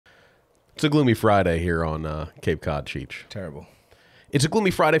It's a gloomy Friday here on Cape Cod, Cheech. Terrible. It's a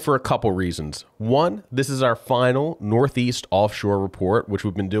gloomy Friday for a couple reasons. One, this is our final Northeast offshore report, which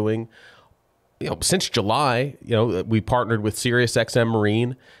we've been doing since July. We partnered with SiriusXM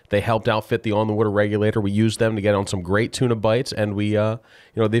Marine. They helped outfit the on-the-water regulator. We used them to get on some great tuna bites, and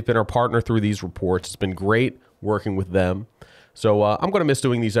they've been our partner through these reports. It's been great working with them. So I'm going to miss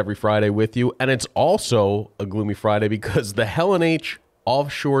doing these every Friday with you, and it's also a gloomy Friday because the Helen H.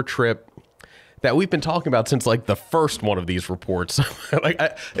 offshore trip that we've been talking about since like the first one of these reports.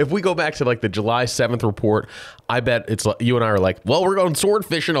 If we go back to like the July 7th report, I bet it's you and I are like, well, we're going sword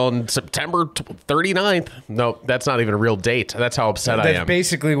fishing on September 39th. No, that's not even a real date. That's how upset I am. That's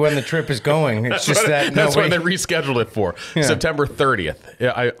basically when the trip is going. It's just that's what they rescheduled it for. Yeah. September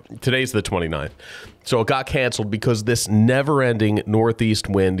 30th. Today's the 29th. So it got canceled because this never-ending northeast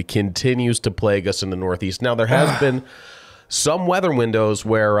wind continues to plague us in the Northeast. Now, there has been some weather windows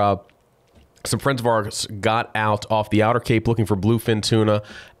where some friends of ours got out off the Outer Cape looking for bluefin tuna,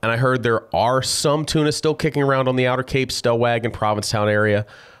 and I heard there are some tuna still kicking around on the Outer Cape, Stellwagen, Provincetown area,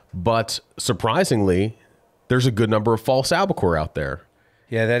 but surprisingly, there's a good number of false albacore out there.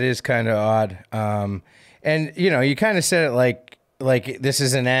 Yeah, that is kind of odd. And you kind of said it like this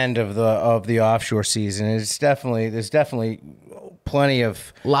is an end of the offshore season. There's definitely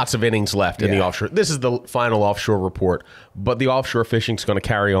lots of innings left in the offshore. This is the final offshore report, but the offshore fishing is going to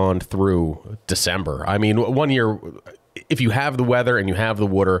carry on through December. I mean, one year, if you have the weather and you have the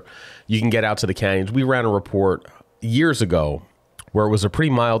water, you can get out to the canyons. We ran a report years ago where it was a pretty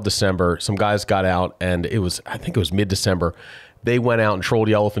mild December. Some guys got out, and I think it was mid-December. They went out and trolled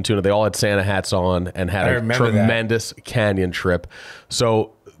yellowfin tuna. They all had Santa hats on and had a tremendous canyon trip.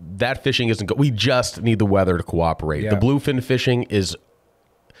 So that fishing isn't good. We just need the weather to cooperate. Yeah. The bluefin fishing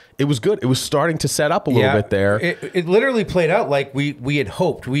it was good. It was starting to set up a little bit there. It literally played out like we had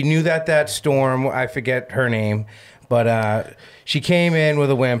hoped. We knew that storm, I forget her name, but she came in with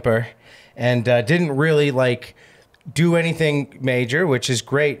a whimper and didn't really do anything major, which is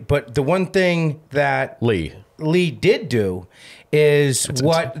great. But the one thing that Lee did do is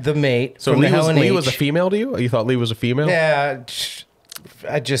the mate from the Helen H. Lee was a female to you? You thought Lee was a female? Yeah,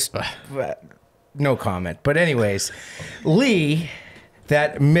 I just no comment. But anyways, Lee,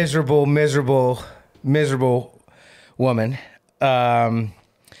 that miserable woman,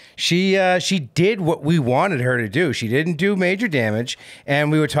 she did what we wanted her to do. She didn't do major damage,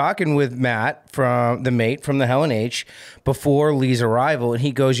 and we were talking with Matt from the mate from the Helen H. before Lee's arrival, and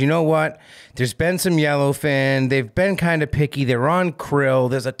he goes, you know what? There's been some yellowfin. They've been kind of picky. They're on krill.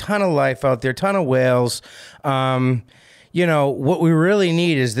 There's a ton of life out there, a ton of whales. What we really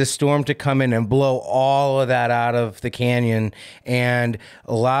need is this storm to come in and blow all of that out of the canyon and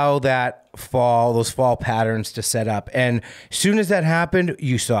allow those fall patterns to set up. And as soon as that happened,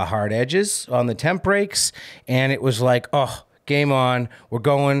 you saw hard edges on the temp breaks, and it was like, oh, game on. We're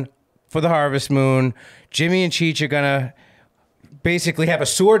going for the harvest moon. Jimmy and Cheech are going to basically have a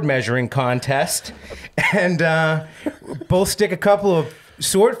sword measuring contest and both stick a couple of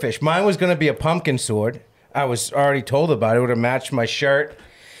swordfish. Mine was going to be a pumpkin sword. I was already told about it. It would have matched my shirt,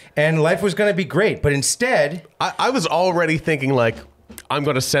 and life was going to be great. But instead, I was already thinking I'm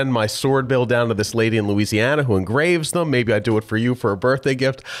going to send my sword bill down to this lady in Louisiana who engraves them. Maybe I do it for you for a birthday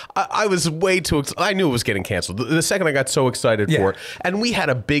gift. I was way too I knew it was getting canceled. The second I got so excited for it. And we had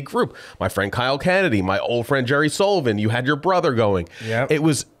a big group. My friend Kyle Kennedy, my old friend Jerry Sullivan. You had your brother going. Yeah. It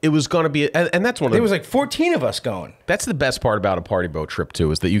was going to be, and that's one of There was 14 of us going. That's the best part about a party boat trip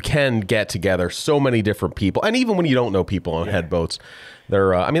too, is that you can get together so many different people. And even when you don't know people on head boats,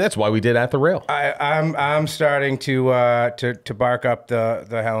 that's why we did At the Rail. I'm starting to bark up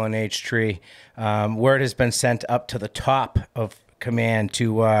the Helen H. tree. Word has been sent up to the top of command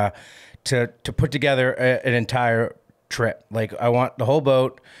to put together an entire trip. I want the whole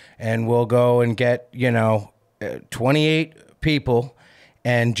boat, and we'll go and get 28 people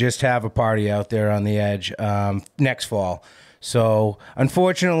and just have a party out there on the edge next fall. So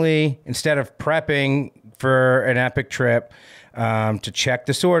unfortunately, instead of prepping for an epic trip, to check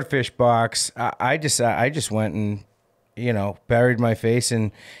the swordfish box, I just went and buried my face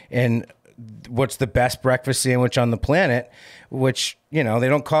in what's the best breakfast sandwich on the planet, which they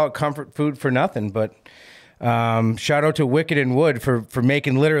don't call it comfort food for nothing. But shout out to Wicked and Wood for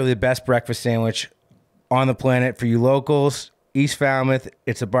making literally the best breakfast sandwich on the planet for you locals. East Falmouth,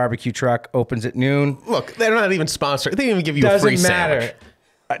 it's a barbecue truck, opens at noon. Look, they're not even sponsored. They didn't even give you a free sandwich.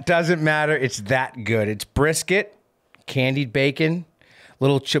 It doesn't matter. It's that good. It's brisket, candied bacon,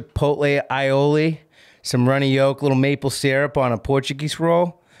 little chipotle aioli, some runny yolk, little maple syrup on a Portuguese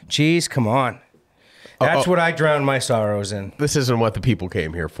roll. Cheese, come on. That's what I drown my sorrows in. This isn't what the people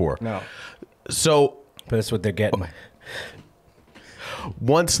came here for. No. So, but that's what they're getting.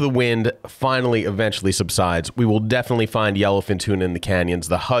 Once the wind finally eventually subsides, we will definitely find yellowfin tuna in the canyons.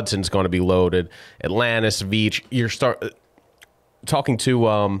 The Hudson's going to be loaded. Atlantis, Veach. You're talking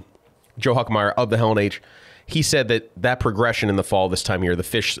to Joe Huckmeyer of the Helen H. He said that progression in the fall this time of year, the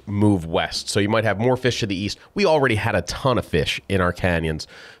fish move west. So you might have more fish to the east. We already had a ton of fish in our canyons,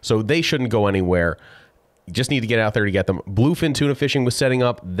 so they shouldn't go anywhere. You just need to get out there to get them. Bluefin tuna fishing was setting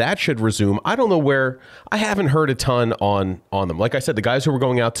up. That should resume. I don't know where. I haven't heard a ton on them. Like I said, the guys who were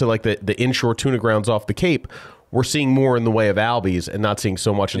going out to like the inshore tuna grounds off the Cape, we're seeing more in the way of albies and not seeing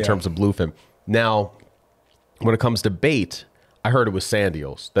so much in terms of bluefin. Now, when it comes to bait, I heard it was sand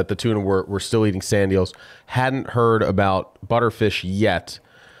eels, that the tuna were still eating sand eels. Hadn't heard about butterfish yet,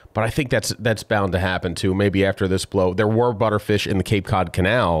 but I think that's bound to happen too. Maybe after this blow. There were butterfish in the Cape Cod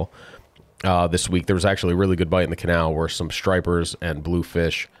Canal this week. There was actually a really good bite in the canal where some stripers and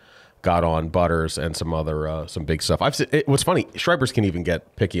bluefish got on butters and some other some big stuff. I've seen, what's funny, stripers can even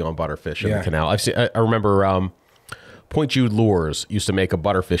get picky on butterfish in the canal. I remember Point Jude Lures used to make a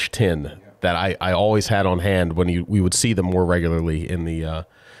butterfish tin that I always had on hand when we would see them more regularly in the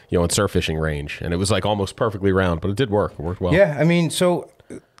in surf fishing range, and it was like almost perfectly round, but it did work. It worked well. Yeah, I mean, so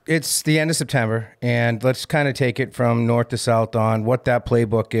it's the end of September, and let's kind of take it from north to south on what that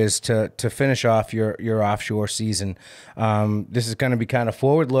playbook is to finish off your offshore season. This is going to be kind of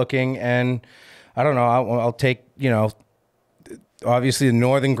forward looking, and I don't know. I'll take obviously the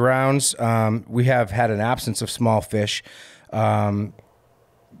northern grounds. We have had an absence of small fish.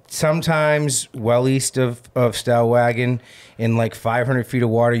 Sometimes well east of Stellwagen, in like 500 feet of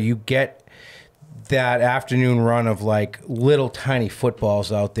water, you get that afternoon run of like little tiny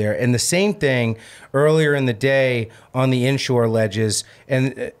footballs out there. And the same thing earlier in the day on the inshore ledges.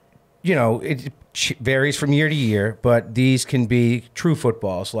 And, it varies from year to year, but these can be true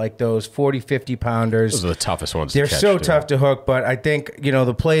footballs, like those 40, 50 pounders. Those are the toughest ones They're to catch, so tough to hook, but I think,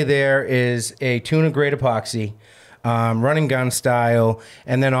 the play there is a tuna grade epoxy, run and gun style,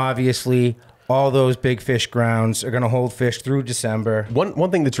 and then obviously all those big fish grounds are going to hold fish through December.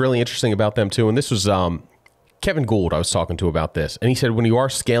 One thing that's really interesting about them too, and this was Kevin Gould I was talking to about this, and he said when you are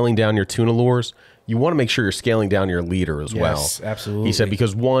scaling down your tuna lures, you want to make sure you're scaling down your leader as well. Yes, absolutely. He said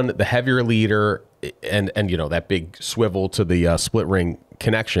because one, the heavier leader and that big swivel to the split ring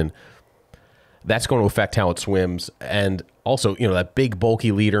connection, that's going to affect how it swims. And also, that big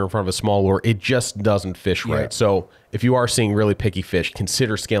bulky leader in front of a small lure, it just doesn't fish right. So if you are seeing really picky fish,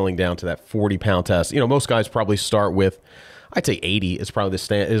 consider scaling down to that 40-pound test. Most guys probably start with, I'd say 80 is probably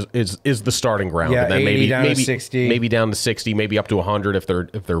is the starting ground. Yeah, and then 80 down to 60. Maybe down to 60, maybe up to 100 if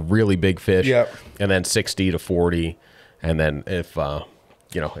they're really big fish. Yep. And then 60 to 40. And then if all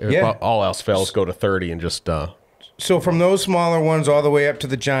else fails, go to 30 and just So from those smaller ones all the way up to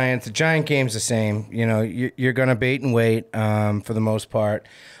the giants, the giant game's the same. You're going to bait and wait for the most part.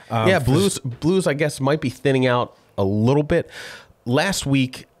 Blues, I guess, might be thinning out a little bit. Last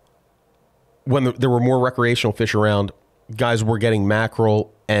week, when there were more recreational fish around, guys were getting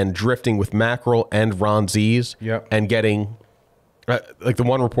mackerel and drifting with mackerel and Ronzis. Yep. And getting, like the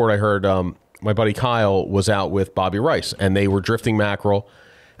one report I heard, my buddy Kyle was out with Bobby Rice, and they were drifting mackerel.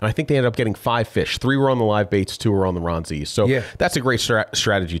 And I think they ended up getting 5 fish. 3 were on the live baits, 2 were on the Ronzis. So that's a great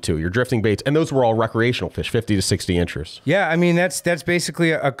strategy, too. You're drifting baits. And those were all recreational fish, 50 to 60 inches. Yeah, I mean, that's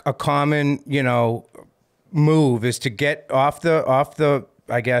basically a common, move is to get off the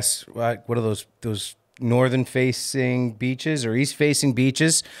I guess, what are those northern-facing beaches or east-facing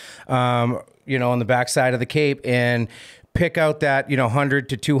beaches, on the backside of the Cape, and pick out that, 100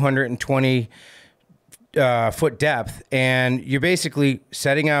 to 220 foot depth, and you're basically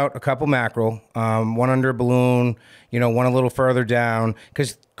setting out a couple mackerel, one under a balloon, one a little further down,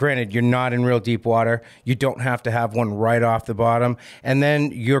 because granted, you're not in real deep water. You don't have to have one right off the bottom, and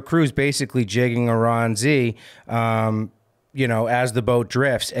then your crew's basically jigging a Ron-Z, as the boat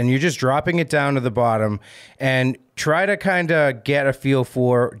drifts, and you're just dropping it down to the bottom, and try to kind of get a feel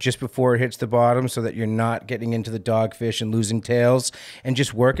for just before it hits the bottom so that you're not getting into the dogfish and losing tails, and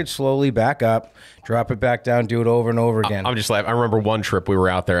just work it slowly back up, drop it back down, do it over and over again. I'm just laughing. I remember one trip we were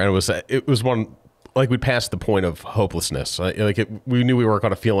out there, and it was one, like we passed the point of hopelessness. We knew we weren't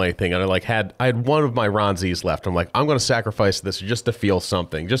going to feel anything, and I had one of my Ronzis left. I'm like, I'm going to sacrifice this just to feel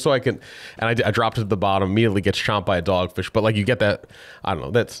something, just so I can. And I dropped it to the bottom, immediately gets chomped by a dogfish. But like you get that, I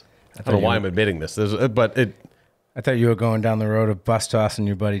don't know. I don't know why I'm admitting this. I thought you were going down the road of bus tossing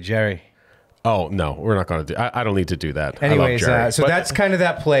your buddy Jerry. Oh no, we're not going to do. I don't need to do that. Anyways, so that's kind of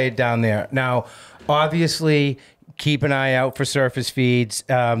that play down there. Now, obviously, Keep an eye out for surface feeds.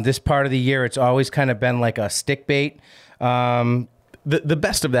 This part of the year, it's always kind of been like a stick bait. The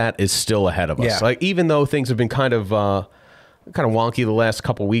best of that is still ahead of us. Yeah. Like, even though things have been kind of wonky the last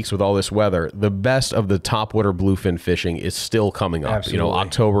couple weeks with all this weather, the best of the topwater bluefin fishing is still coming up. Absolutely. You know,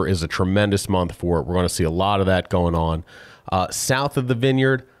 October is a tremendous month for it. We're going to see a lot of that going on. South of the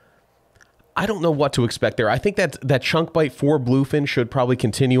Vineyard, I don't know what to expect there. I think that chunk bite for bluefin should probably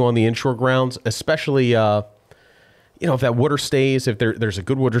continue on the inshore grounds, especially if that water stays, if there's a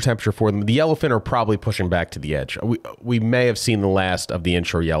good water temperature for them. The yellowfin are probably pushing back to the edge. We may have seen the last of the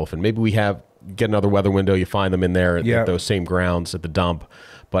inshore yellowfin. Maybe we get another weather window, you find them in there at those same grounds at the dump.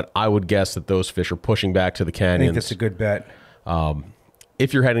 But I would guess that those fish are pushing back to the canyons. I think that's a good bet.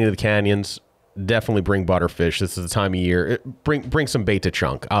 If you're heading to the canyons, definitely bring butterfish. This is the time of year. Bring some bait to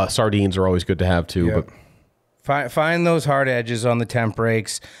chunk. Sardines are always good to have too. Yep. But Find those hard edges on the temp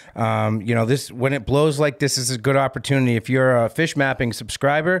breaks. When it blows like this is a good opportunity. If you're a fish mapping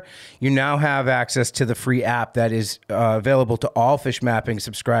subscriber, you now have access to the free app that is available to all fish mapping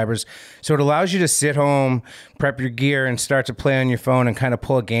subscribers. So it allows you to sit home, prep your gear, and start to play on your phone and kind of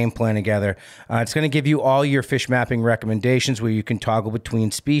pull a game plan together. It's going to give you all your fish mapping recommendations where you can toggle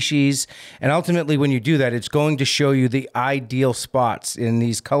between species. And ultimately, when you do that, it's going to show you the ideal spots in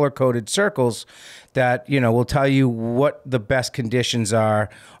these color-coded circles that, will tell you what the best conditions are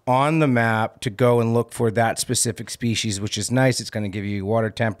on the map to go and look for that specific species, which is nice. It's going to give you water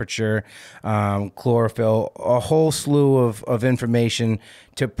temperature, chlorophyll, a whole slew of information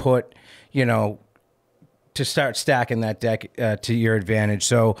to put, to start stacking that deck to your advantage.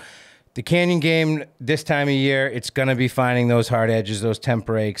 So the canyon game this time of year, it's going to be finding those hard edges, those temp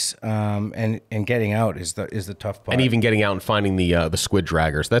breaks, and getting out is the tough part. And even getting out and finding the squid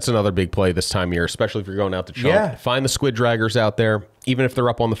draggers. That's another big play this time of year, especially if you're going out to chunk. Yeah. Find the squid draggers out there. Even if they're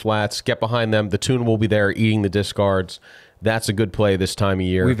up on the flats, get behind them. The tuna will be there eating the discards. That's a good play this time of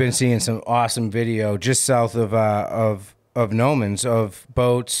year. We've been seeing some awesome video just south of Nomans, of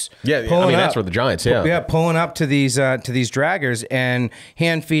boats. Yeah, that's where the giants, pulling up to these draggers and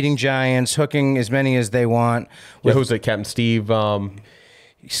hand feeding giants, hooking as many as they want. Who's it? Captain Steve.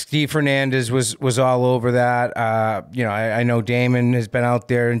 Steve Fernandez was all over that. I know Damon has been out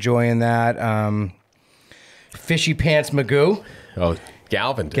there enjoying that. Fishy Pants Magoo. Oh,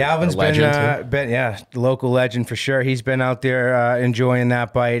 Galvin's been local legend for sure. He's been out there enjoying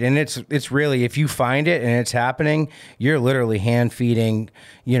that bite, and it's really, if you find it and it's happening, you're literally hand feeding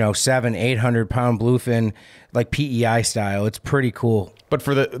 700-800 pound bluefin, like PEI style. It's pretty cool. But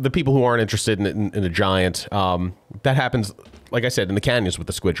for the people who aren't interested in a giant, that happens, like I said, in the canyons with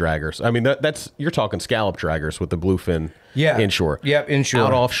the squid draggers. I mean, you're talking scallop draggers with the bluefin inshore. Yep, inshore.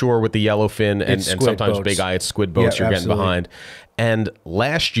 Out offshore with the yellowfin and sometimes boats. big eye, it's squid boats you're getting behind. And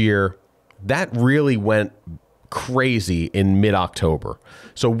last year, that really went crazy in mid-October.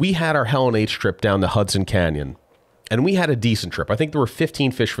 So we had our Helen H trip down the Hudson Canyon, and we had a decent trip. I think there were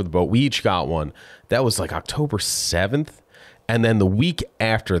 15 fish for the boat. We each got one. That was like October 7th. And then the week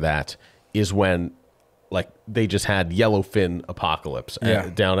after that is when they just had yellowfin apocalypse.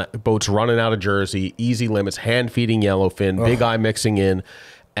 Down at boats running out of Jersey, easy limits, hand feeding yellowfin, big eye mixing in.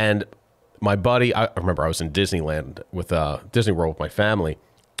 And my buddy, I remember I was in Disneyland with Disney World with my family,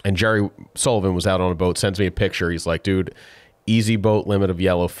 and Jerry Sullivan was out on a boat, sends me a picture. He's like, dude, easy boat limit of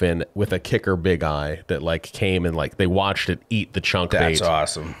yellowfin with a kicker big eye that came and they watched it eat the chunk bait. That's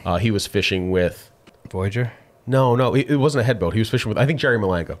awesome. He was fishing with Voyager? No, it wasn't a head boat. He was fishing with, I think, Jerry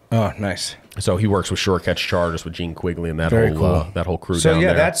Malango. Oh, nice. So he works with Shore Catch Charters with Gene Quigley and that whole crew so down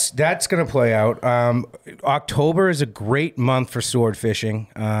there. That's going to play out. October is a great month for sword fishing.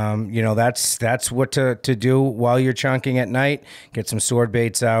 That's what to do while you're chunking at night. Get some sword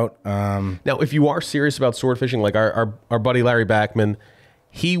baits out. Now, if you are serious about sword fishing, like our buddy Larry Backman,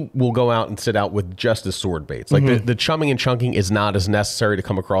 he will go out and sit out with just the sword baits. Like the chumming and chunking is not as necessary to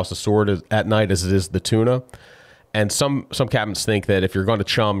come across a sword at night as it is the tuna. And some captains think that if you're going to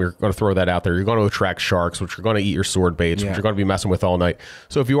chum, you're going to throw that out there. You're going to attract sharks, which are going to eat your sword baits, which you're going to be messing with all night.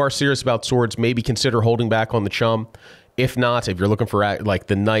 So if you are serious about swords, maybe consider holding back on the chum. If not, if you're looking for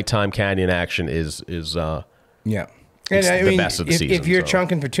the nighttime canyon action is the best of the season. If you're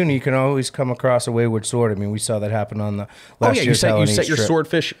chunking for tuna, you can always come across a wayward sword. I mean, we saw that happen on the last year's you set your trip.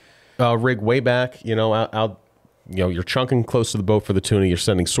 swordfish rig way back. Out. You're chunking close to the boat for the tuna. You're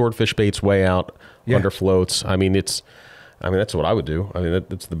sending swordfish baits way out under floats. I mean, that's what I would do. I mean,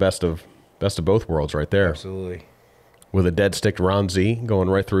 that's the best of both worlds right there. Absolutely. With a dead stick Ron Z going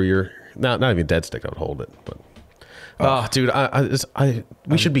right through your, not even dead stick, I would hold it. But dude,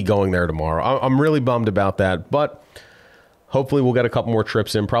 we should be going there tomorrow. I'm really bummed about that, but hopefully we'll get a couple more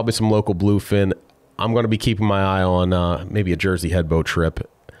trips in, probably some local bluefin. I'm going to be keeping my eye on maybe a Jersey head boat trip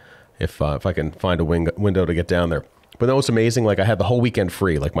if I can find a window to get down there. But that was amazing. Like, I had the whole weekend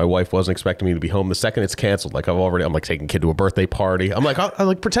free. Like, my wife wasn't expecting me to be home. The second it's canceled, like, I'm like taking kid to a birthday party. I'm like, I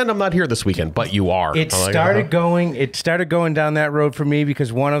like pretend I'm not here this weekend, but you are. It started going down that road for me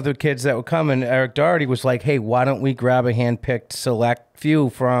because one of the kids that were coming, Eric Doherty, was like, hey, why don't we grab a hand-picked select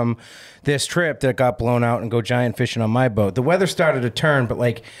few from this trip that got blown out and go giant fishing on my boat. The weather started to turn, but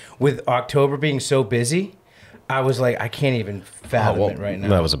like with October being so busy, I was like, I can't even fathom it right now.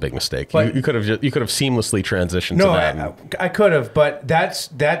 That was a big mistake. You could have seamlessly transitioned to that. I could have, but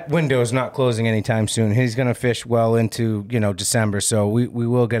that window is not closing anytime soon. He's going to fish well into December, so we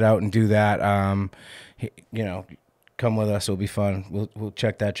will get out and do that. Come with us; it'll be fun. We'll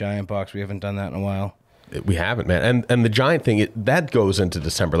check that giant box. We haven't done that in a while. We haven't, man. And the giant thing, that goes into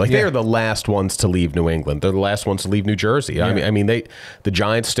December. Like, they're the last ones to leave New England. They're the last ones to leave New Jersey. Yeah. I mean, the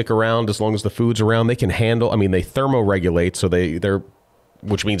giants stick around as long as the food's around. They can handle. I mean, they thermoregulate, so they're,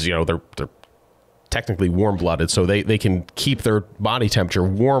 which means they're technically warm-blooded, so they can keep their body temperature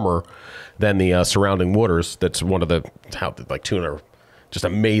warmer than the surrounding waters. That's one of the tuna are just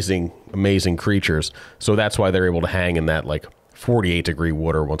amazing creatures. So that's why they're able to hang in that 48-degree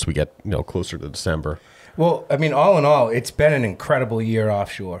water once we get closer to December. Well, I mean, all in all, it's been an incredible year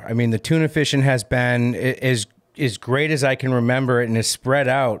offshore. I mean, the tuna fishing has been as great as I can remember it, and as spread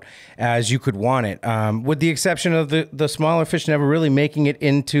out as you could want it, with the exception of the smaller fish never really making it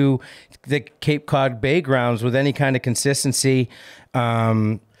into the Cape Cod Bay grounds with any kind of consistency.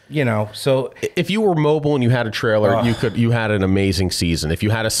 So if you were mobile and you had a trailer, you had an amazing season. If you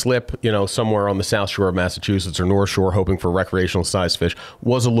had a slip, somewhere on the South Shore of Massachusetts or North Shore, hoping for recreational size fish,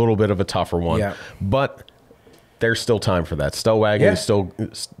 was a little bit of a tougher one. Yeah. But there's still time for that. Stellwagen is still,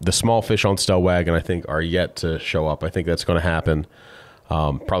 the small fish on Stellwagen, I think, are yet to show up. I think that's going to happen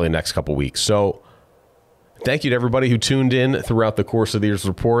probably the next couple weeks. So thank you to everybody who tuned in throughout the course of these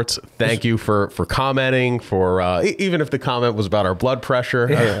reports. Thank you for commenting, for even if the comment was about our blood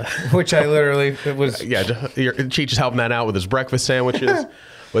pressure. Which I literally, it was... Yeah, Cheech is helping that out with his breakfast sandwiches.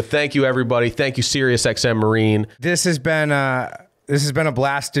 But thank you, everybody. Thank you, SiriusXM Marine. This has been a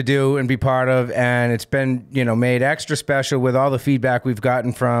blast to do and be part of, and it's been made extra special with all the feedback we've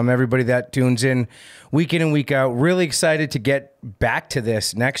gotten from everybody that tunes in week in and week out. Really excited to get back to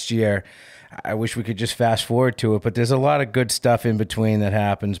this next year. I wish we could just fast forward to it, but there's a lot of good stuff in between that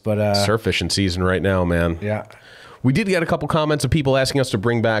happens. But surf fishing season right now, man. Yeah. We did get a couple comments of people asking us to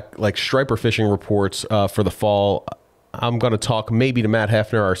bring back striper fishing reports for the fall. I'm going to talk maybe to Matt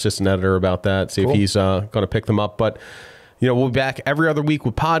Hefner, our assistant editor, about that, see if he's going to pick them up. But we'll be back every other week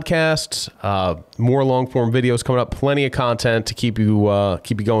with podcasts, more long form videos coming up, plenty of content to keep you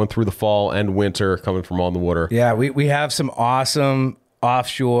going through the fall and winter coming from on the water. Yeah, we have some awesome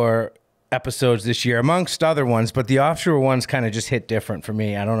offshore episodes this year, amongst other ones, but the offshore ones kind of just hit different for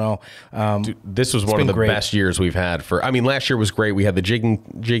me. I don't know. Dude, this was one of the best years we've had last year was great. We had the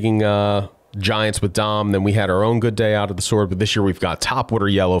jigging giants with Dom, then we had our own good day out of the sword, but this year we've got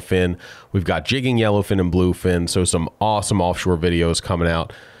topwater yellowfin, we've got jigging yellowfin and bluefin, so some awesome offshore videos coming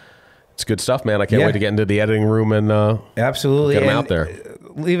out. It's good stuff, man. I can't wait to get into the editing room and absolutely get them out there.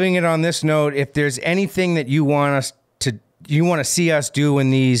 Leaving it on this note, if there's anything that you want to see us do in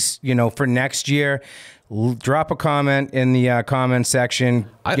these, for next year, drop a comment in the comment section.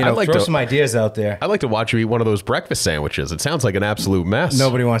 Throw some ideas out there. I'd like to watch you eat one of those breakfast sandwiches. It sounds like an absolute mess.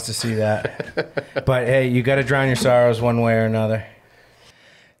 Nobody wants to see that. But hey, you got to drown your sorrows one way or another.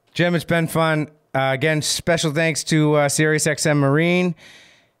 Jim, it's been fun. Again, special thanks to SiriusXM Marine.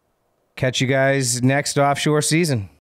 Catch you guys next offshore season.